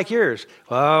preaches like yours.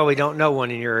 Well, we don't know one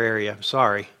in your area. I'm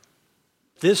sorry.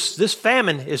 This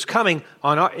famine is coming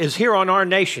is here on our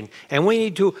nation, and we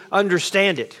need to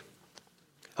understand it.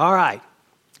 All right.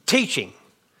 Teaching,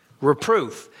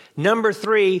 reproof. Number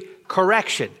 3,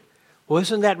 correction. Well,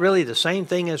 isn't that really the same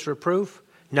thing as reproof?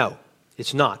 No,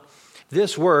 it's not.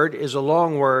 This word is a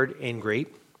long word in Greek,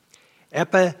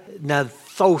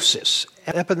 epinethosis,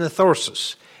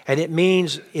 and it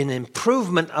means an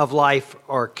improvement of life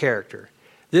or character.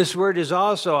 This word is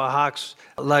also a hox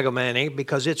legomene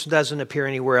because it doesn't appear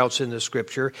anywhere else in the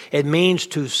Scripture. It means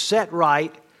to set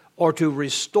right or to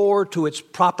restore to its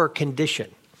proper condition.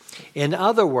 In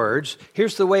other words,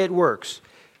 here's the way it works.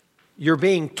 You're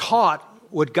being taught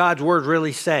what God's Word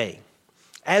really saying.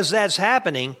 As that's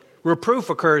happening,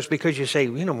 reproof occurs because you say,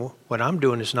 what I'm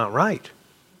doing is not right.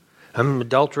 I'm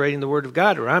adulterating the Word of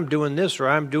God, or I'm doing this, or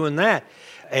I'm doing that.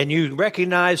 And you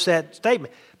recognize that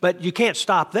statement. But you can't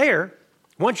stop there.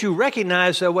 Once you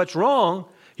recognize what's wrong,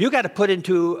 you got to put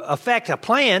into effect a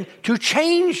plan to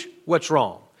change what's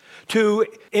wrong, to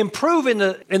improve in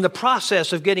the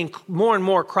process of getting more and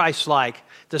more Christ-like,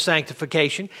 the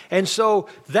sanctification. And so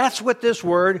that's what this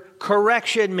word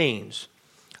correction means.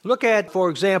 Look at, for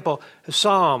example,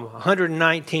 Psalm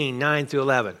 119, 9 through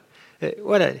 11.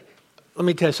 Let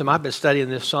me tell you something. I've been studying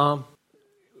this psalm.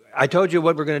 I told you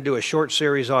what we're going to do a short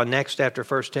series on next after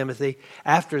 1 Timothy.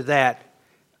 After that,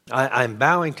 I'm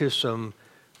bowing to some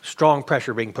strong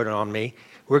pressure being put on me.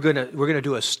 We're going to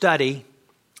do a study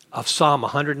of Psalm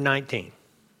 119. It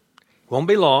won't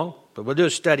be long, but we'll do a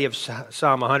study of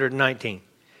Psalm 119.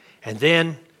 And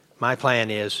then my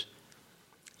plan is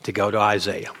to go to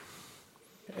Isaiah.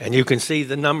 And you can see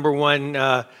the number one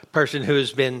person who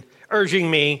has been urging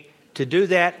me to do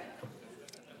that.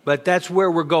 But that's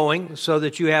where we're going so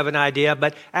that you have an idea.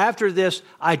 But after this,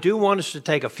 I do want us to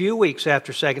take a few weeks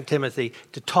after 2 Timothy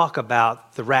to talk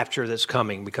about the rapture that's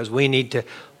coming, because we need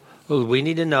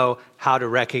to know how to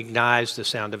recognize the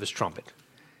sound of his trumpet.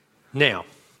 Now,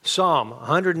 Psalm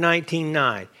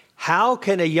 119:9. How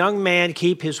can a young man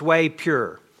keep his way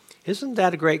pure? Isn't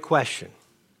that a great question?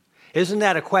 Isn't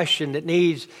that a question that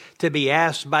needs to be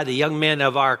asked by the young men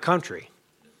of our country?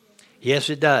 Yes,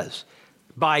 it does.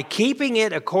 By keeping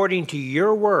it according to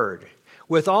your word.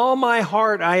 With all my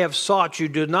heart I have sought you.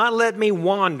 Do not let me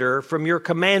wander from your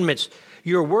commandments.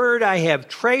 Your word I have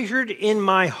treasured in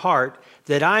my heart,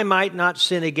 that I might not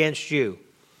sin against you.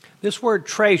 This word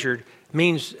treasured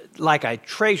means like a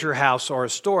treasure house or a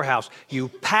storehouse. You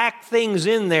pack things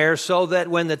in there so that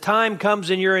when the time comes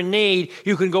and you're in need,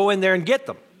 you can go in there and get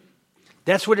them.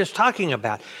 That's what it's talking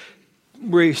about.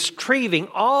 Retrieving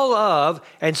all of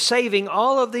and saving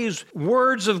all of these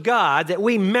words of God that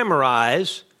we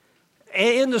memorize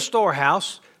in the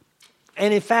storehouse.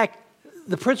 And in fact,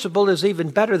 the principle is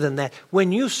even better than that.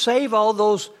 When you save all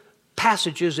those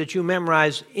passages that you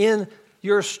memorize in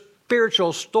your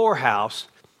spiritual storehouse,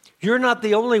 you're not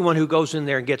the only one who goes in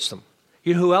there and gets them.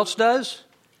 You know who else does?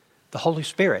 The Holy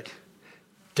Spirit.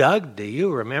 Doug, do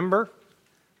you remember?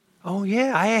 Oh,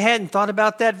 yeah, I hadn't thought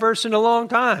about that verse in a long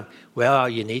time. Well,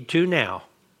 you need to now.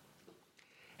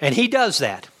 And he does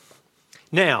that.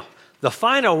 Now, the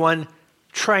final one,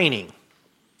 training.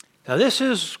 Now, this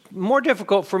is more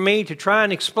difficult for me to try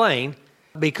and explain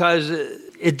because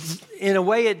it's, in a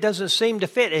way it doesn't seem to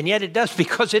fit, and yet it does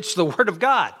because it's the Word of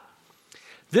God.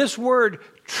 This word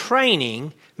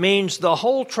training means the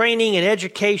whole training and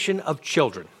education of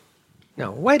children.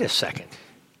 Now, wait a second.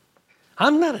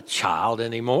 I'm not a child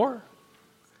anymore.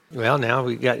 Well, now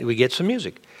we get some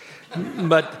music.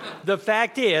 But the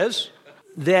fact is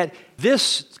that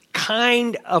this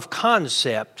kind of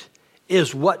concept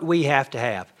is what we have to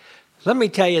have. Let me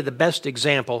tell you the best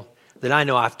example that I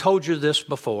know. I've told you this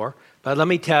before, but let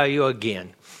me tell you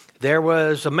again. There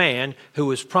was a man who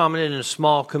was prominent in a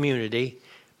small community,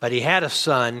 but he had a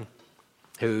son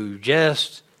who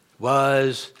just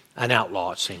was an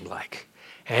outlaw, it seemed like,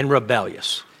 and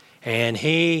rebellious. And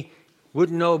he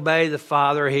wouldn't obey the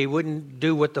father. He wouldn't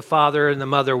do what the father and the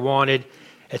mother wanted,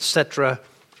 etc.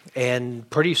 And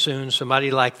pretty soon somebody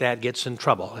like that gets in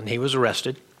trouble. And he was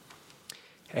arrested.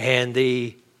 And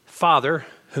the father,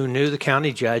 who knew the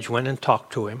county judge, went and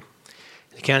talked to him.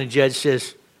 The county judge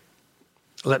says,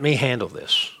 let me handle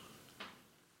this.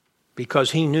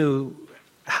 Because he knew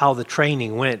how the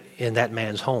training went in that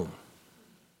man's home.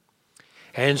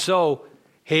 And so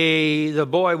the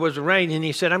boy was arraigned, and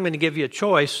he said, I'm going to give you a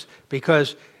choice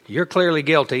because you're clearly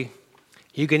guilty.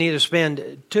 You can either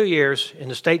spend 2 years in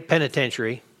the state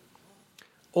penitentiary,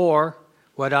 or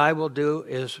what I will do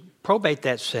is probate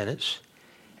that sentence,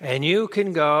 and you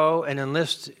can go and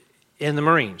enlist in the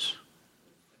Marines.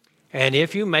 And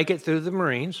if you make it through the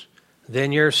Marines,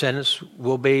 then your sentence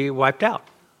will be wiped out.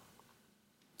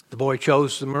 The boy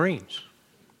chose the Marines.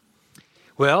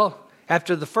 Well,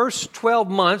 after the first 12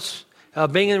 months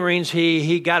of being in the Marines,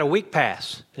 he got a week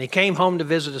pass. And he came home to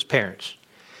visit his parents.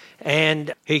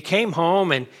 And he came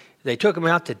home, and they took him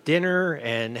out to dinner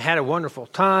and had a wonderful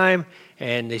time.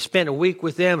 And they spent a week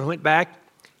with them and went back.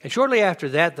 And shortly after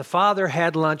that, the father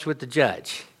had lunch with the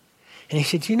judge. And he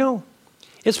said,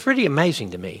 it's pretty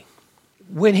amazing to me.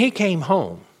 When he came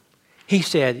home, he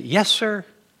said, yes, sir,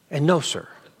 and no, sir.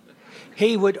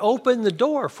 He would open the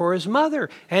door for his mother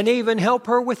and even help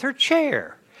her with her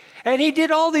chair. And he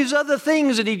did all these other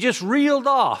things that he just reeled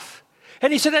off.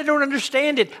 And he said, I don't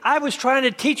understand it. I was trying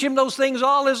to teach him those things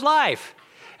all his life.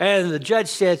 And the judge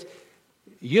said,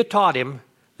 you taught him,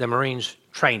 the Marines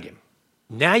trained him.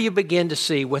 Now you begin to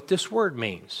see what this word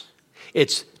means.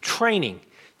 It's training.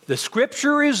 The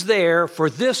scripture is there for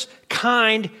this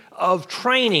kind of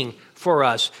training for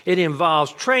us. It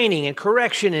involves training and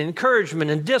correction and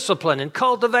encouragement and discipline and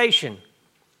cultivation.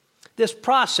 This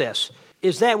process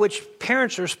is that which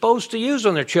parents are supposed to use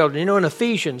on their children. You know, in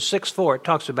Ephesians 6:4, it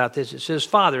talks about this. It says,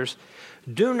 fathers,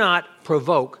 do not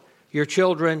provoke your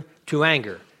children to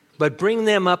anger, but bring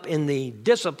them up in the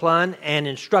discipline and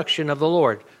instruction of the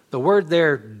Lord. The word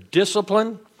there,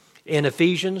 discipline, in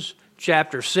Ephesians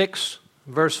chapter 6,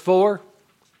 verse 4,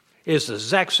 is the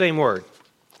exact same word.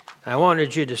 I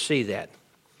wanted you to see that.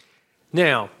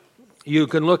 Now, you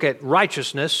can look at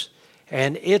righteousness,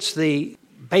 and it's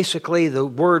basically the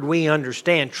word we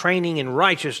understand, training in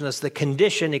righteousness, the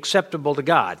condition acceptable to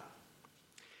God.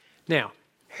 Now,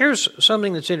 here's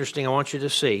something that's interesting I want you to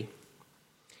see.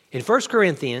 In 1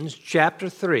 Corinthians chapter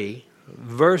 3,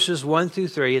 verses 1 through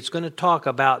 3, it's going to talk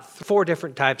about 4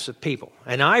 different types of people.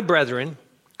 And I, brethren,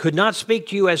 could not speak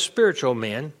to you as spiritual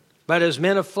men, but as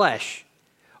men of flesh,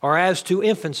 or as to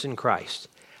infants in Christ.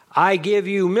 I give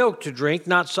you milk to drink,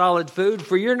 not solid food,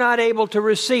 for you're not able to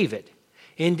receive it.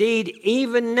 Indeed,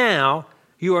 even now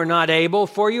you are not able,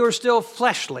 for you are still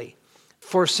fleshly.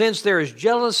 For since there is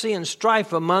jealousy and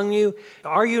strife among you,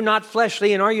 are you not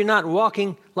fleshly, and are you not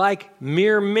walking like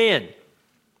mere men?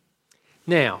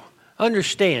 Now,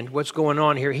 understand what's going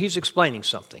on here. He's explaining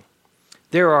something.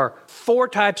 There are 4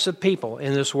 types of people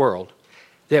in this world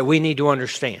that we need to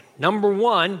understand. Number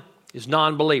 1 is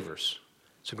non-believers.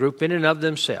 It's a group in and of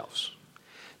themselves.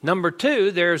 Number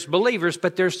 2, there's believers,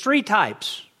 but there's 3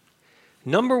 types.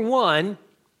 Number 1,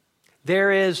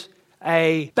 there is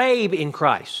a babe in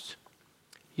Christ.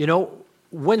 You know,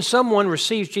 when someone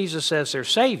receives Jesus as their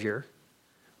Savior,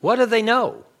 what do they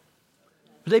know?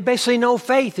 They basically know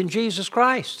faith in Jesus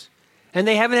Christ. And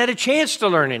they haven't had a chance to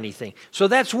learn anything. So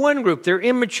that's one group. They're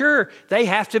immature. They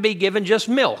have to be given just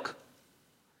milk.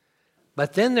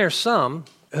 But then there's some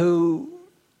who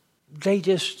they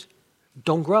just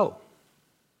don't grow.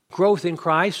 Growth in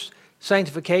Christ,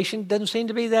 sanctification, doesn't seem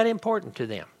to be that important to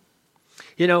them.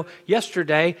 You know,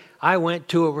 yesterday I went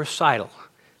to a recital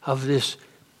of this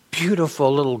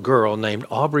beautiful little girl named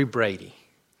Aubrey Brady.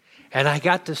 And I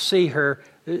got to see her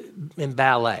in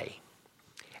ballet.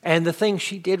 And the things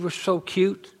she did were so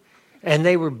cute. And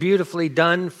they were beautifully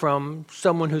done from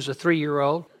someone who's a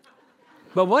 3-year-old.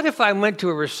 But what if I went to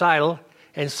a recital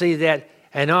and see that,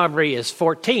 and Aubrey is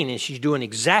 14 and she's doing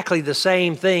exactly the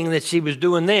same thing that she was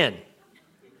doing then?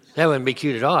 That wouldn't be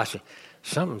cute at all.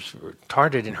 Something's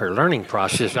retarded in her learning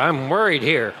process. I'm worried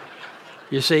here.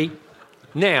 You see?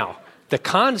 Now, the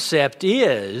concept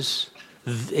is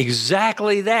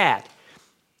exactly that.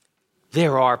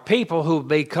 There are people who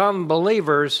become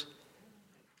believers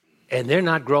and they're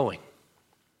not growing.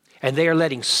 And they are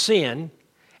letting sin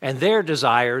and their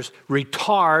desires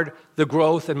retard the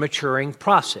growth and maturing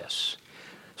process.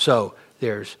 So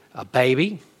there's a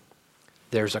baby,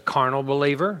 there's a carnal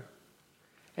believer,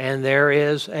 and there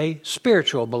is a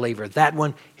spiritual believer, that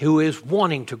one who is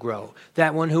wanting to grow,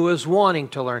 that one who is wanting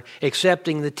to learn,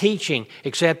 accepting the teaching,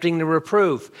 accepting the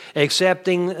reproof,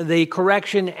 accepting the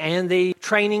correction and the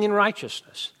training in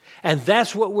righteousness. And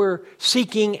that's what we're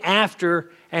seeking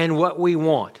after and what we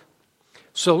want.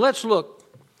 So let's look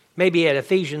maybe at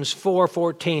Ephesians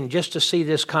 4:14 just to see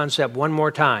this concept one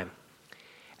more time.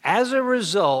 As a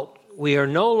result, we are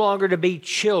no longer to be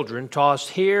children tossed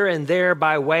here and there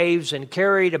by waves and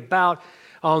carried about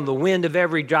on the wind of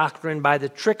every doctrine by the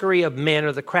trickery of men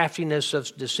or the craftiness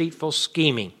of deceitful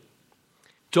scheming.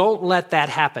 Don't let that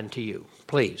happen to you,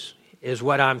 please, is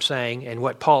what I'm saying and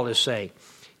what Paul is saying.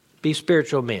 Be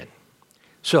spiritual men.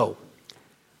 So,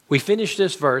 we finish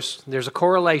this verse. There's a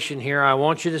correlation here I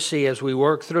want you to see as we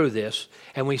work through this,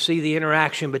 and we see the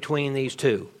interaction between these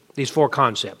 4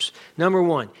 concepts. Number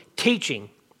 1, teaching.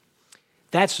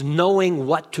 That's knowing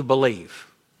what to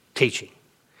believe, teaching.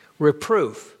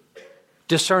 Reproof,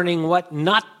 discerning what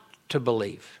not to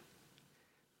believe.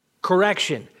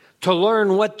 Correction, to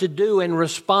learn what to do in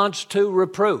response to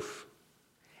reproof.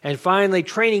 And finally,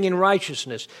 training in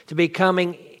righteousness, to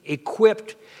becoming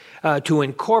equipped to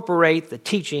incorporate the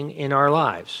teaching in our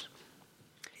lives.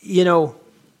 You know,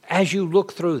 as you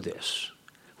look through this,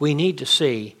 we need to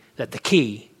see that the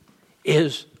key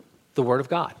is the Word of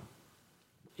God.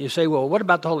 You say, well, what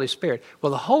about the Holy Spirit?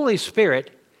 Well, the Holy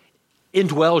Spirit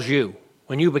indwells you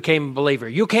when you became a believer.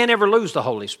 You can't ever lose the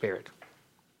Holy Spirit,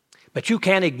 but you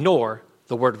can't ignore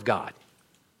the Word of God.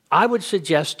 I would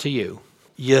suggest to you,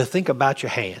 you think about your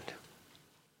hand.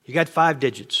 You got 5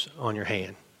 digits on your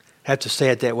hand. I have to say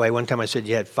it that way. One time I said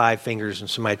you had 5 fingers and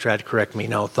somebody tried to correct me.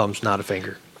 No, thumb's not a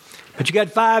finger. But you got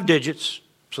 5 digits,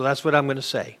 so that's what I'm going to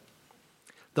say.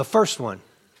 The first one,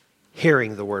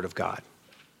 hearing the Word of God.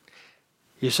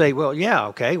 You say, well, yeah,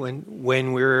 okay.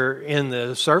 When we're in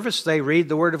the service, they read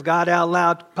the Word of God out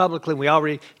loud publicly. We all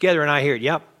read together and I hear it.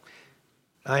 Yep.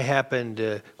 I happened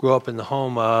to grow up in the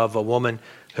home of a woman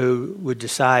who would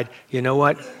decide, you know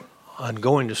what, on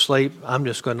going to sleep, I'm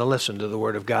just going to listen to the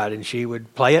Word of God. And she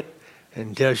would play it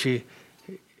until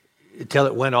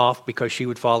it went off because she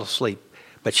would fall asleep.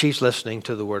 But she's listening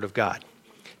to the Word of God.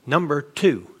 Number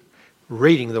 2,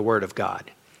 reading the Word of God.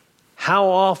 How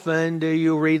often do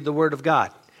you read the Word of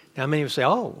God? Now many of you say,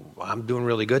 oh, I'm doing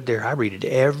really good there. I read it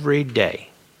every day.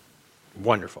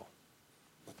 Wonderful.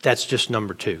 That's just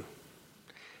number 2.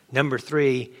 Number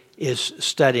 3 is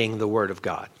studying the Word of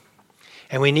God.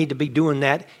 And we need to be doing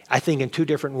that, I think, in 2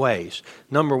 different ways.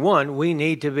 Number 1, we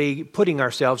need to be putting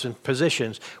ourselves in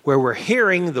positions where we're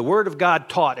hearing the Word of God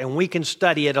taught and we can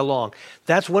study it along.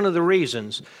 That's one of the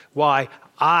reasons why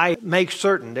I make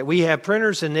certain that we have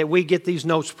printers and that we get these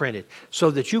notes printed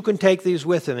so that you can take these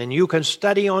with them and you can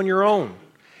study on your own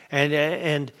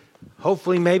and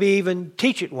hopefully maybe even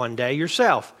teach it one day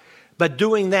yourself. But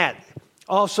doing that,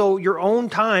 also your own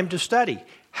time to study.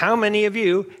 How many of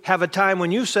you have a time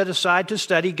when you set aside to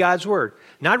study God's Word?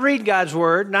 Not read God's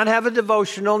Word, not have a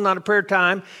devotional, not a prayer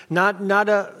time, not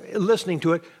listening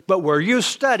to it, but where you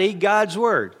study God's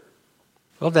Word.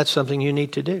 Well, that's something you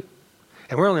need to do.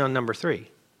 And we're only on number 3.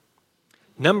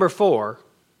 Number 4,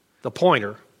 the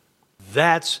pointer,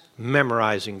 that's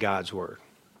memorizing God's Word.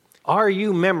 Are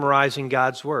you memorizing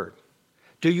God's Word?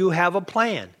 Do you have a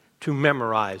plan to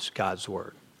memorize God's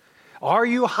Word? Are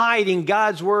you hiding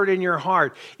God's Word in your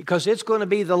heart? Because it's going to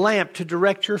be the lamp to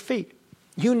direct your feet.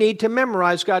 You need to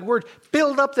memorize God's Word.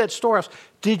 Build up that storehouse.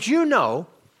 Did you know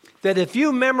that if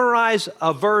you memorize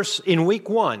a verse in week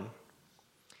 1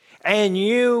 and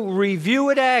you review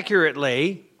it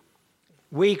accurately,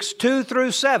 weeks 2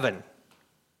 through 7,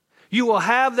 you will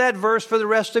have that verse for the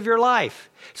rest of your life.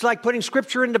 It's like putting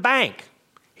Scripture in the bank,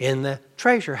 in the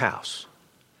treasure house.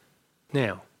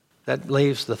 Now, that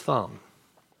leaves the thumb.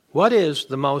 What is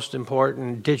the most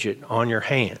important digit on your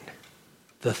hand?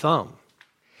 The thumb.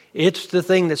 It's the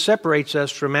thing that separates us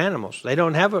from animals. They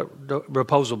don't have a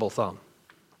reposable thumb.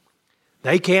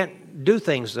 They can't do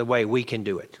things the way we can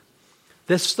do it.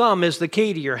 This thumb is the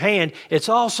key to your hand. It's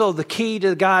also the key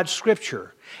to God's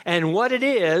Scripture. And what it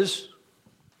is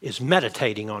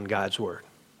meditating on God's Word.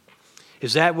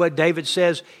 Is that what David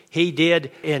says he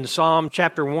did in Psalm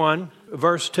chapter 1,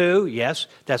 verse 2? Yes,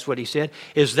 that's what he said.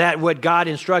 Is that what God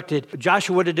instructed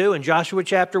Joshua to do in Joshua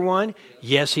chapter 1?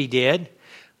 Yes, he did.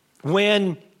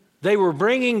 When they were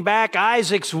bringing back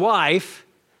Isaac's wife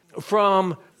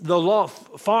from the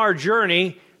far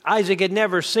journey, Isaac had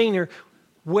never seen her.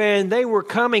 When they were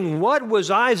coming, what was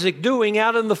Isaac doing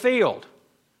out in the field?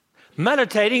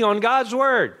 Meditating on God's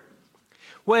Word.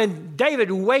 When David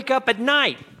would wake up at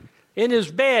night in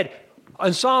his bed,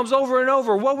 in Psalms over and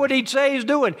over, what would he say he's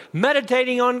doing?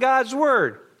 Meditating on God's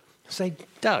Word. I say,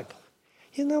 Doug,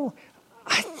 I'm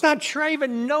not sure I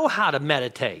even know how to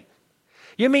meditate.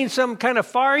 You mean some kind of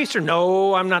Far Eastern?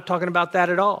 No, I'm not talking about that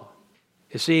at all.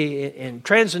 You see, in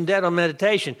transcendental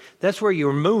meditation, that's where you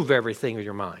remove everything with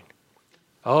your mind.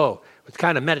 Oh, the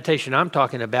kind of meditation I'm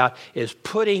talking about is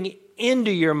putting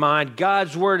into your mind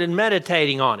God's Word and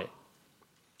meditating on it.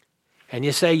 And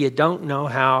you say you don't know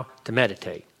how to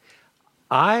meditate.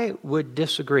 I would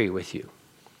disagree with you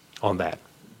on that.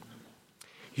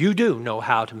 You do know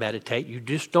how to meditate. You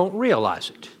just don't realize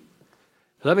it.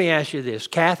 Let me ask you this.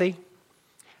 Kathy,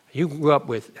 you grew up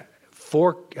with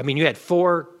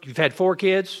you've had 4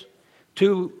 kids,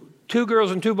 two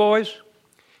girls and 2 boys.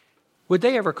 Would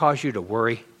they ever cause you to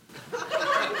worry?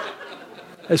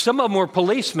 Some of them were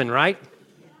policemen, right?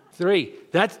 3.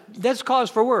 That's cause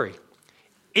for worry.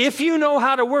 If you know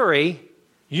how to worry,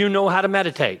 you know how to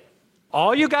meditate.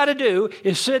 All you got to do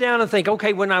is sit down and think,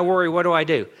 okay, when I worry, what do I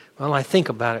do? Well, I think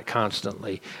about it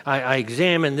constantly. I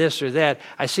examine this or that.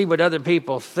 I see what other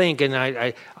people think, and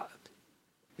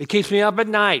it keeps me up at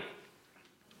night.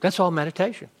 That's all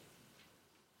meditation.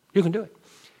 You can do it.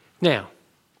 Now,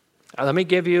 let me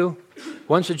give you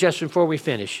one suggestion before we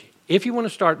finish. If you want to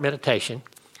start meditation,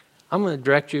 I'm going to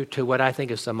direct you to what I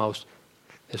think is the most,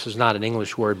 this is not an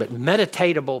English word, but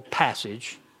meditatable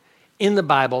passage in the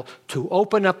Bible to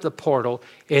open up the portal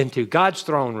into God's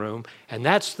throne room, and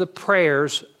that's the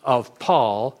prayers of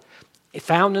Paul,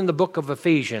 found in the book of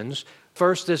Ephesians.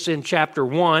 First, it's in chapter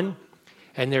 1,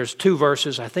 And there's 2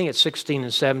 verses, I think it's 16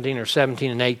 and 17 or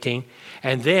 17 and 18.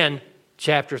 And then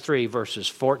chapter 3, verses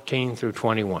 14 through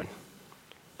 21.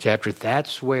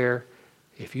 That's where,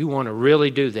 if you want to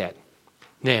really do that.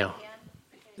 Now,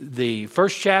 the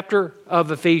first chapter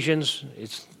of Ephesians,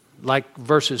 it's like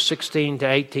verses 16 to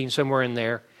 18, somewhere in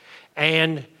there.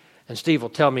 And Steve will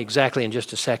tell me exactly in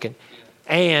just a second.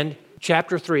 And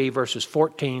chapter 3, verses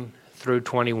 14 through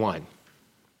 21.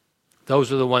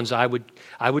 Those are the ones I would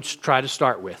try to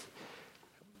start with.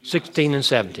 16 and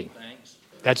 17.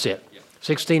 That's it.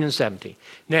 16 and 17.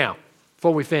 Now,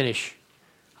 before we finish,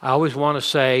 I always want to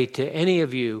say to any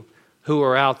of you who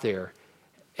are out there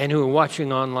and who are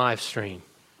watching on live stream,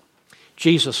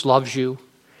 Jesus loves you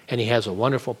and He has a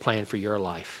wonderful plan for your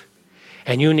life.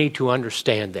 And you need to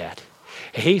understand that.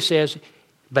 He says,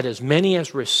 but as many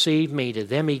as received me, to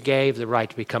them He gave the right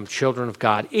to become children of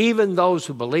God, even those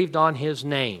who believed on His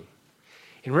name.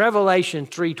 In Revelation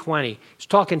 3:20, He's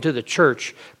talking to the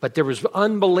church, but there was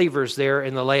unbelievers there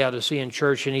in the Laodicean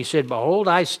church, and He said, behold,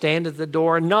 I stand at the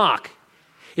door and knock.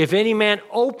 If any man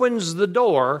opens the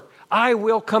door, I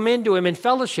will come into him and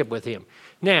fellowship with him.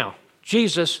 Now,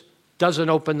 Jesus doesn't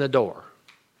open the door.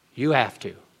 You have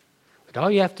to. But all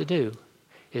you have to do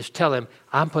is tell Him,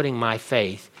 I'm putting my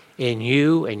faith in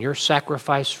you and your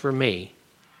sacrifice for me,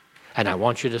 and I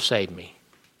want you to save me.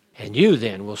 And you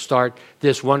then will start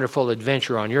this wonderful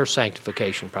adventure on your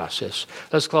sanctification process.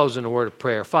 Let's close in a word of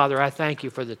prayer. Father, I thank You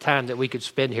for the time that we could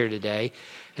spend here today,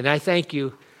 and I thank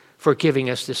You for giving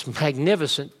us this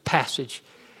magnificent passage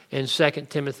in 2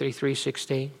 Timothy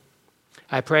 3:16.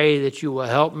 I pray that You will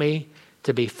help me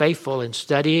to be faithful in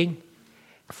studying.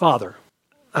 Father,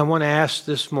 I want to ask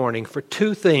this morning for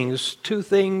two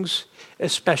things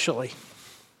especially.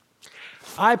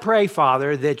 I pray,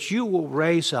 Father, that You will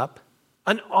raise up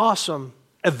an awesome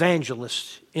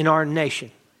evangelist in our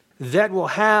nation that will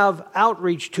have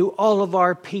outreach to all of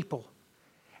our people,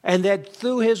 and that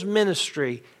through his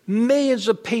ministry, millions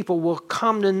of people will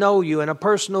come to know You in a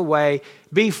personal way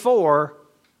before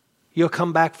You'll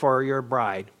come back for Your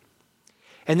bride.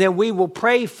 And then we will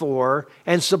pray for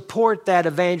and support that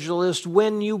evangelist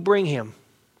when You bring him.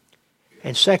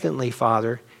 And secondly,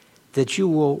 Father, that You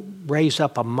will raise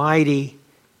up a mighty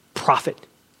prophet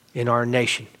in our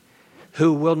nation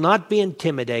who will not be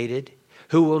intimidated,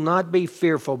 who will not be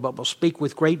fearful, but will speak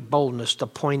with great boldness to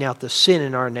point out the sin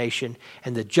in our nation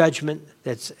and the judgment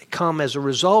that's come as a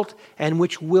result, and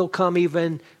which will come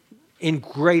even in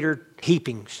greater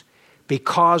heapings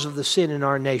because of the sin in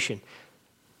our nation,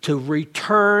 to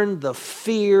return the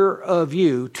fear of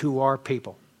You to our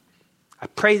people. I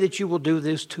pray that You will do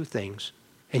these two things,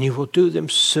 and You will do them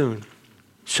soon,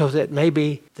 so that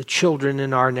maybe the children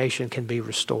in our nation can be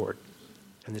restored,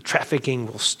 and the trafficking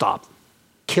will stop,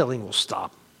 killing will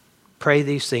stop. Pray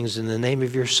these things in the name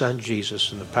of Your Son,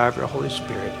 Jesus, and the power of Your Holy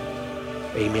Spirit.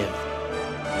 Amen.